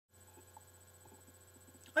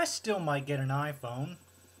I still might get an iPhone,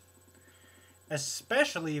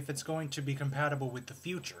 especially if it's going to be compatible with the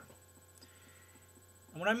future.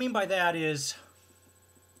 And what I mean by that is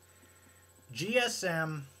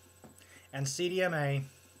GSM and CDMA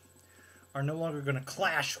are no longer going to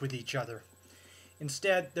clash with each other.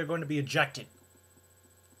 Instead, they're going to be ejected.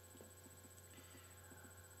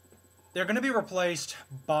 They're going to be replaced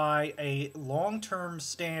by a long-term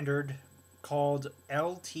standard called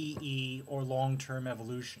LTE, or long-term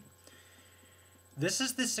evolution. This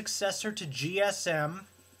is the successor to GSM,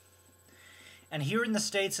 and here in the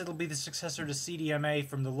States it'll be the successor to CDMA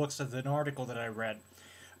from the looks of an article that I read.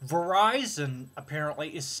 Verizon apparently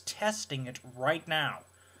is testing it right now,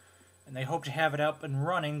 and they hope to have it up and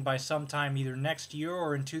running by sometime either next year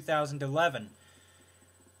or in 2011.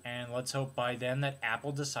 And let's hope by then that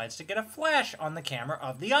Apple decides to get a flash on the camera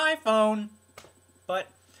of the iPhone. But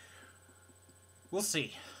we'll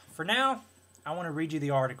see. For now, I want to read you the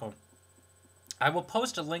article. I will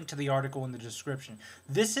post a link to the article in the description.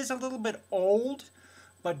 This is a little bit old,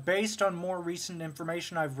 but based on more recent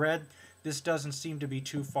information I've read, this doesn't seem to be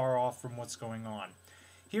too far off from what's going on.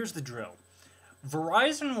 Here's the drill.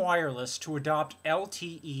 Verizon Wireless to adopt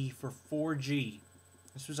LTE for 4G.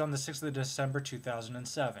 This was on the 6th of December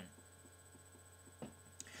 2007.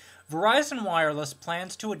 Verizon Wireless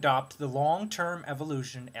plans to adopt the long-term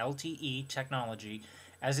evolution LTE technology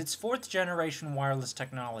as its fourth-generation wireless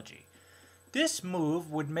technology. This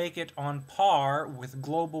move would make it on par with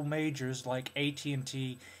global majors like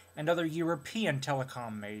AT&T and other European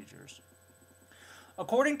telecom majors.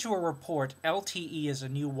 According to a report, LTE is a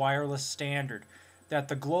new wireless standard that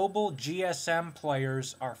the global GSM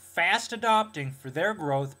players are fast adopting for their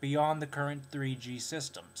growth beyond the current 3G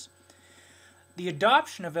systems. The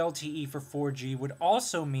adoption of LTE for 4G would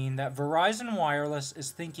also mean that Verizon Wireless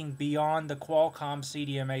is thinking beyond the Qualcomm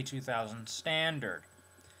CDMA 2000 standard.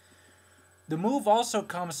 The move also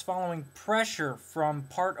comes following pressure from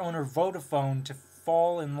part owner Vodafone to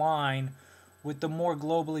fall in line with the more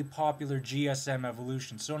globally popular GSM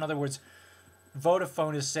evolution. So in other words,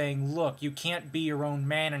 Vodafone is saying, look, you can't be your own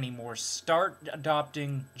man anymore. Start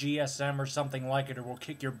adopting GSM or something like it or we'll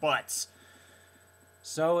kick your butts.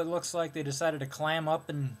 So it looks like they decided to clam up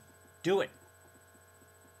and do it.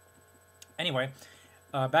 Anyway,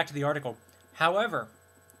 back to the article. However,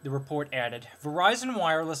 the report added, Verizon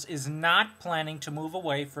Wireless is not planning to move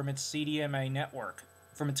away from its CDMA network,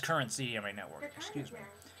 from its current CDMA network, excuse me.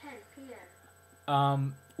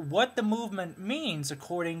 What the movement means,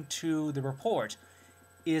 according to the report,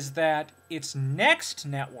 is that its next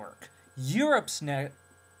network, Europe's next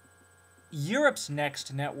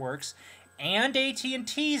networks, and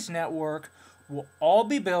AT&T's network will all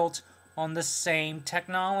be built on the same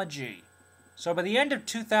technology. So by the end of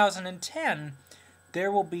 2010,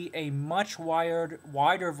 there will be a much wider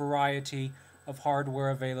variety of hardware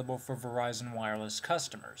available for Verizon Wireless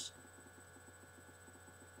customers.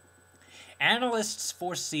 Analysts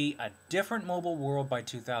foresee a different mobile world by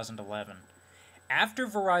 2011. After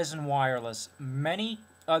Verizon Wireless, many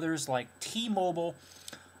others like T-Mobile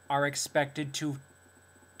are expected to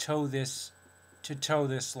toe this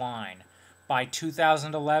line. By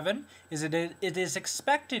 2011, it is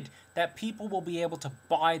expected that people will be able to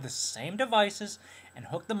buy the same devices and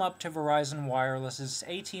hook them up to Verizon Wireless's,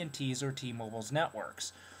 AT&T's, or T-Mobile's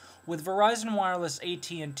networks. With Verizon Wireless,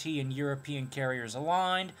 AT&T, and European carriers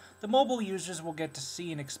aligned, the mobile users will get to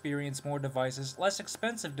see and experience more devices, less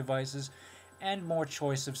expensive devices, and more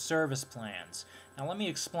choice of service plans. Now let me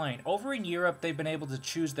explain. Over in Europe, they've been able to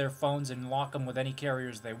choose their phones and lock them with any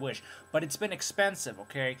carriers they wish, but it's been expensive,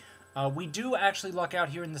 okay? We do actually luck out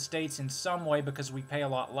here in the States in some way because we pay a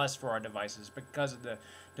lot less for our devices because of the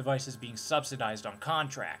devices being subsidized on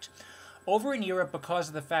contract. Over in Europe, because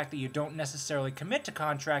of the fact that you don't necessarily commit to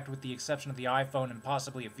contract with the exception of the iPhone and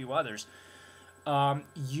possibly a few others,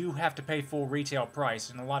 you have to pay full retail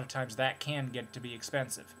price, and a lot of times that can get to be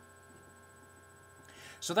expensive.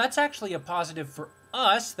 So that's actually a positive for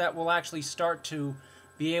us that will actually start to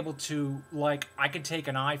be able to, like, I could take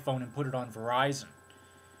an iPhone and put it on Verizon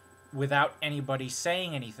without anybody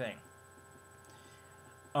saying anything.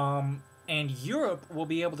 And Europe will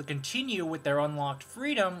be able to continue with their unlocked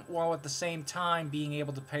freedom while at the same time being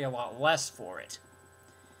able to pay a lot less for it.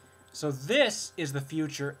 So this is the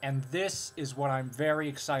future, and this is what I'm very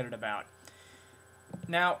excited about.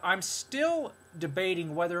 Now, I'm still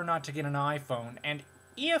debating whether or not to get an iPhone, and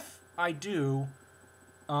if I do,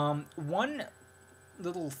 one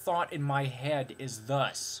little thought in my head is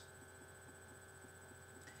thus.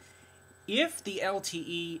 If the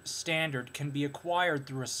LTE standard can be acquired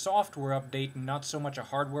through a software update and not so much a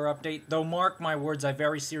hardware update, though mark my words, I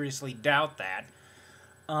very seriously doubt that,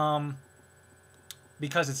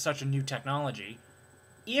 because it's such a new technology.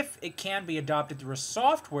 If it can be adopted through a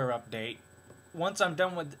software update, once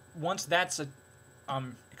that's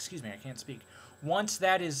excuse me, I can't speak. Once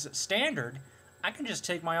that is standard, I can just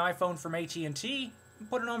take my iPhone from AT&T and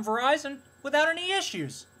put it on Verizon without any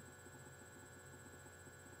issues.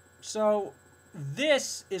 So,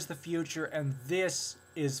 this is the future, and this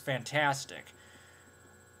is fantastic.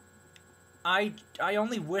 I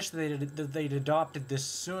only wish that they'd adopted this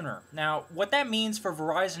sooner. Now, what that means for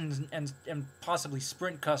Verizon and possibly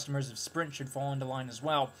Sprint customers, if Sprint should fall into line as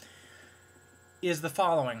well, is the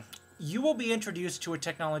following. You will be introduced to a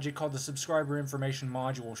technology called the Subscriber Information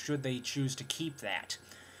Module, should they choose to keep that.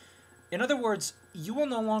 In other words, you will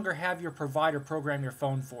no longer have your provider program your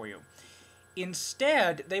phone for you.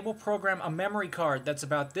 Instead, they will program a memory card that's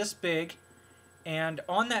about this big, and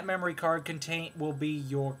on that memory card will be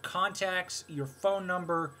your contacts, your phone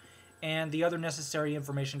number, and the other necessary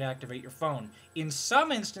information to activate your phone. In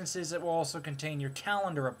some instances, it will also contain your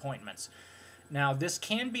calendar appointments. Now, this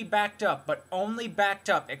can be backed up, but only backed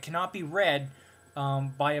up. It cannot be read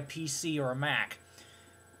by a PC or a Mac.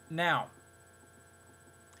 Now,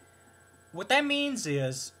 what that means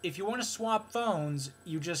is, if you want to swap phones,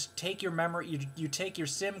 you just take your you take your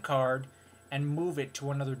SIM card and move it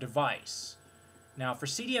to another device. Now, for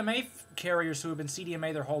CDMA carriers who have been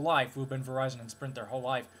CDMA their whole life, who have been Verizon and Sprint their whole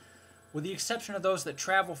life, with the exception of those that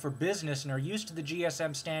travel for business and are used to the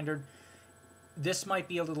GSM standard, this might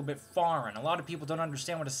be a little bit foreign. A lot of people don't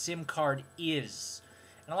understand what a SIM card is.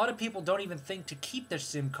 And a lot of people don't even think to keep their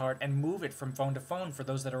SIM card and move it from phone to phone for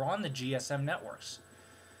those that are on the GSM networks.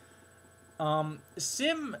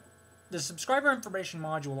 The Subscriber Information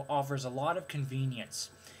Module offers a lot of convenience.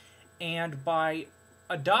 And by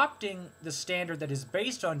adopting the standard that is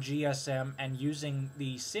based on GSM and using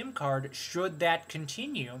the SIM card, should that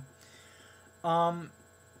continue,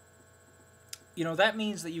 you know, that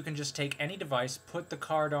means that you can just take any device, put the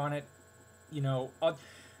card on it, you know,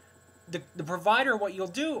 the provider, what you'll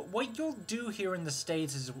do here in the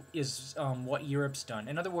States is what Europe's done.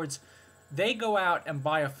 In other words, they go out and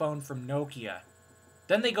buy a phone from Nokia.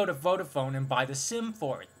 Then they go to Vodafone and buy the SIM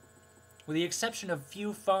for it. With the exception of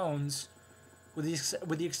few phones, with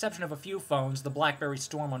the exception of a few phones, the BlackBerry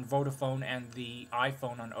Storm on Vodafone and the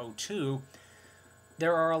iPhone on O2,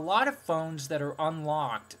 there are a lot of phones that are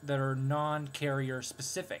unlocked that are non-carrier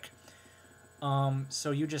specific.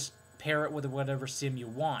 So you just pair it with whatever SIM you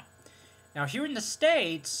want. Now here in the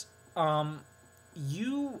States,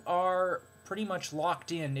 you are pretty much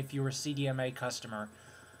locked in if you're a CDMA customer.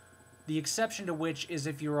 The exception to which is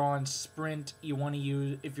if you're on Sprint,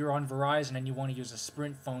 if you're on Verizon and you want to use a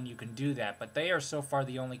Sprint phone, you can do that. But they are so far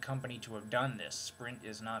the only company to have done this. Sprint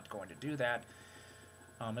is not going to do that.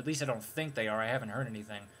 At least I don't think they are. I haven't heard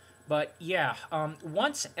anything. But yeah,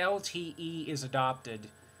 once LTE is adopted,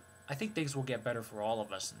 I think things will get better for all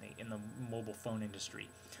of us in the mobile phone industry.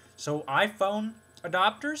 So iPhone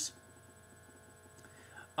adopters,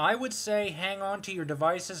 I would say hang on to your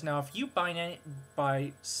devices. Now, if you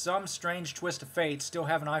by some strange twist of fate still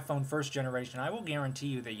have an iPhone first generation, I will guarantee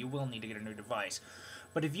you that you will need to get a new device.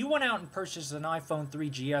 But if you went out and purchased an iPhone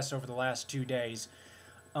 3GS over the last 2 days,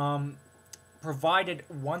 provided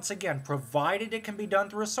it can be done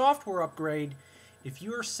through a software upgrade, if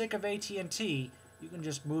you are sick of AT&T, you can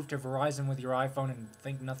just move to Verizon with your iPhone and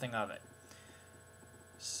think nothing of it.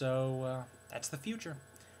 So, that's the future.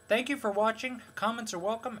 Thank you for watching. Comments are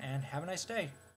welcome, and have a nice day.